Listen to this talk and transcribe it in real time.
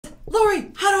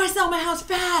Lori, how do I sell my house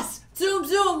fast? Zoom,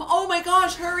 zoom. Oh my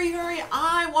gosh, hurry, hurry.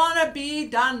 I want to be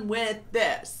done with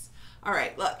this. All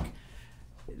right, look,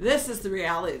 this is the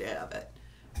reality of it.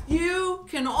 You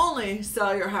can only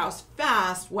sell your house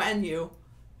fast when you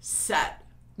set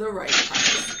the right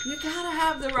price. You gotta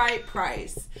have the right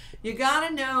price. You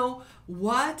gotta know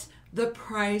what the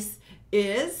price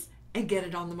is and get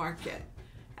it on the market.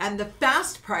 And the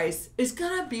fast price is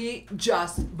gonna be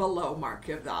just below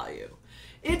market value.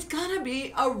 It's gonna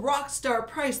be a rock star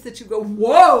price that you go,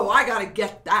 whoa, I gotta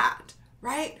get that,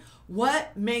 right?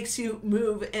 What makes you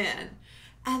move in?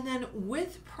 And then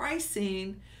with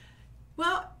pricing,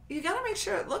 well, you gotta make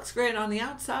sure it looks great on the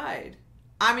outside.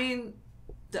 I mean,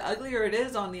 the uglier it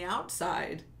is on the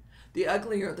outside, the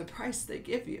uglier the price they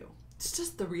give you. It's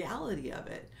just the reality of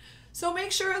it. So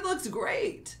make sure it looks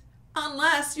great,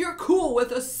 unless you're cool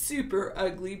with a super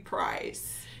ugly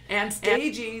price. And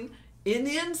staging in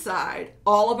the inside,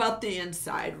 all about the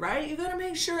inside, right? You gotta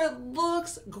make sure it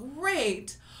looks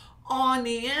great on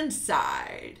the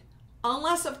inside.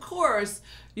 Unless, of course,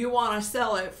 you wanna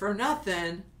sell it for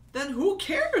nothing, then who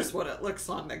cares what it looks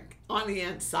on the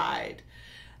inside?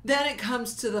 Then it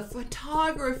comes to the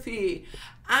photography,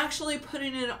 actually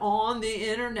putting it on the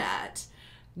internet.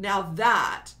 Now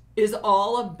that is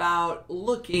all about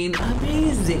looking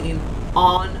amazing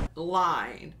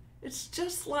online. It's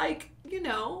just like, you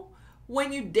know,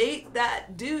 when you date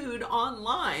that dude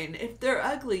online, if they're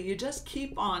ugly, you just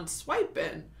keep on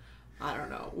swiping. I don't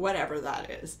know, whatever that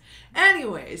is.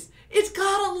 Anyways, it's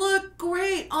gotta look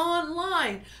great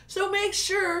online. So make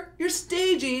sure your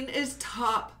staging is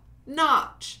top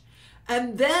notch.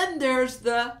 And then there's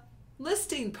the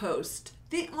listing post,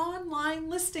 the online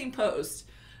listing post.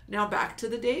 Now back to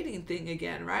the dating thing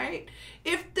again, right?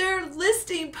 If their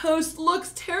listing post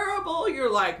looks terrible,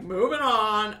 you're like, moving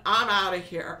on, I'm out of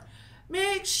here.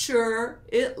 Make sure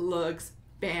it looks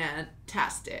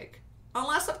fantastic.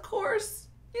 Unless, of course,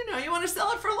 you know, you want to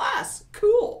sell it for less.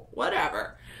 Cool,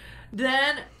 whatever.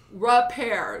 Then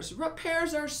repairs.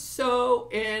 Repairs are so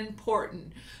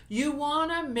important. You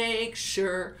want to make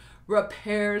sure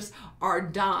repairs are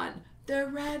done. They're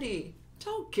ready.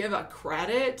 Don't give a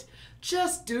credit.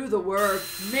 Just do the work.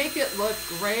 Make it look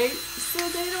great so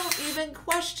they don't even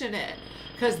question it.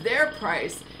 Because their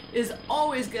price is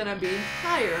always going to be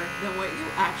higher than what you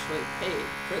actually paid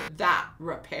for that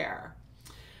repair.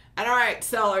 And all right,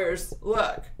 sellers,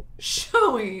 look,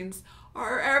 showings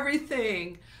are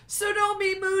everything. So don't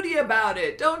be moody about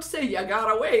it. Don't say you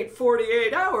gotta wait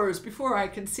 48 hours before I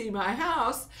can see my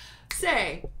house.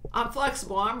 Say, I'm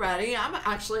flexible, I'm ready, I'm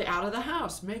actually out of the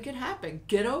house. Make it happen.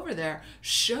 Get over there.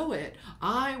 Show it.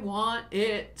 I want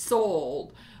it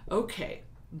sold. Okay,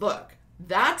 look,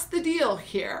 that's the deal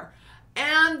here.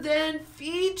 And then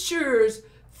features.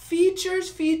 Features,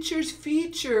 features,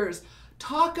 features.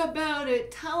 Talk about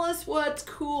it. Tell us what's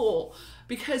cool.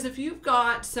 Because if you've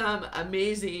got some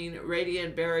amazing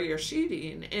radiant barrier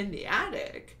sheeting in the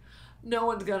attic, no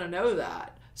one's going to know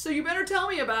that. So you better tell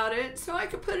me about it so I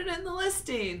can put it in the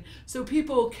listing so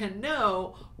people can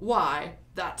know why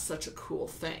that's such a cool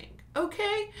thing.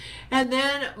 Okay? And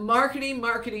then marketing,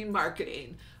 marketing,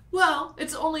 marketing. Well,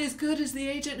 it's only as good as the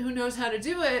agent who knows how to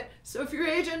do it. So if your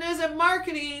agent isn't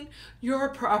marketing, your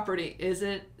property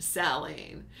isn't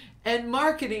selling. And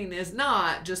marketing is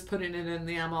not just putting it in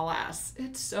the MLS.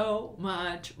 It's so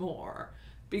much more.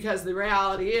 Because the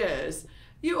reality is,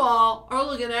 you all are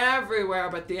looking everywhere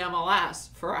but the MLS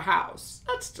for a house.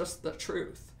 That's just the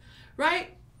truth,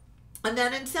 right? And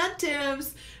then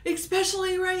incentives,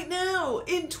 especially right now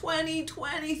in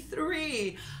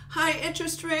 2023. High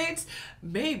interest rates,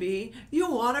 maybe you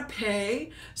want to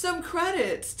pay some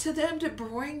credits to them to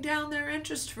bring down their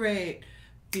interest rate.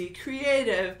 Be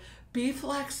creative, be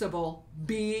flexible,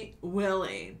 be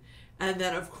willing. And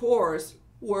then, of course,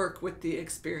 work with the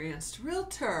experienced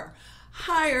realtor.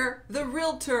 Hire the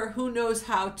realtor who knows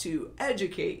how to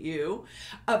educate you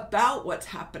about what's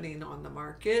happening on the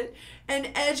market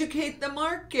and educate the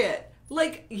market.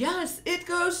 Like, yes, it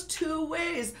goes two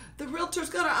ways. The realtor's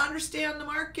got to understand the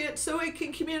market so it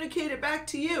can communicate it back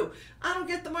to you. I don't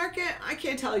get the market, I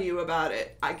can't tell you about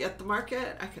it. I get the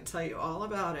market, I can tell you all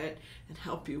about it and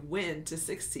help you win to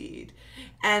succeed.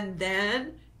 And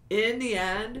then, in the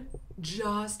end,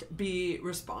 just be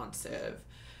responsive.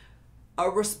 A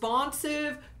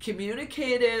responsive,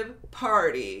 communicative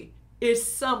party is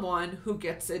someone who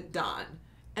gets it done.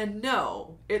 And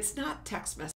no, it's not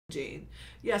text messaging.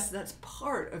 Yes, that's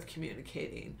part of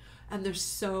communicating. And there's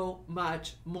so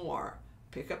much more.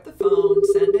 Pick up the phone,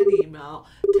 send an email,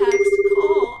 text,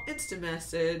 call, instant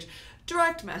message,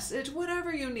 direct message,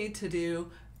 whatever you need to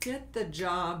do. Get the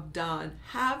job done.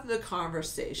 Have the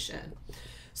conversation.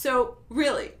 So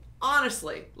really,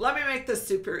 honestly, let me make this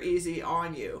super easy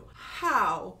on you.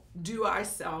 How do I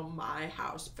sell my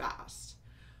house fast?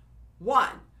 1,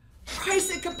 price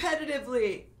it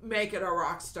competitively. Make it a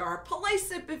rock star.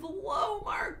 Place it below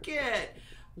market.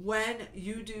 When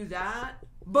you do that,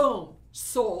 boom,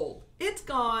 sold. It's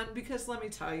gone, because let me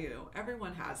tell you,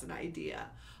 everyone has an idea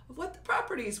of what the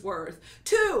property's worth.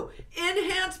 2,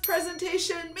 enhance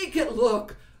presentation. Make it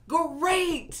look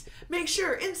great. Make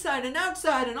sure inside and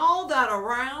outside and all that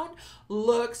around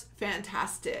looks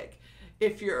fantastic.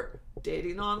 If you're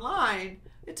dating online,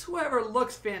 it's whoever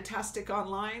looks fantastic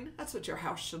online. That's what your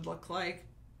house should look like.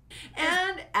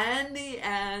 And in the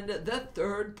end, the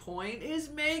third point is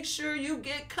make sure you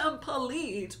get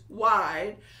complete,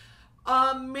 wide,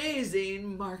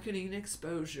 amazing marketing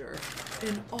exposure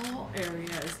in all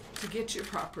areas to get your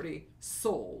property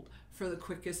sold for the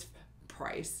quickest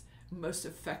price, most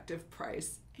effective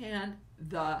price, and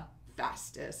the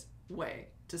fastest way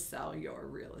to sell your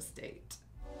real estate.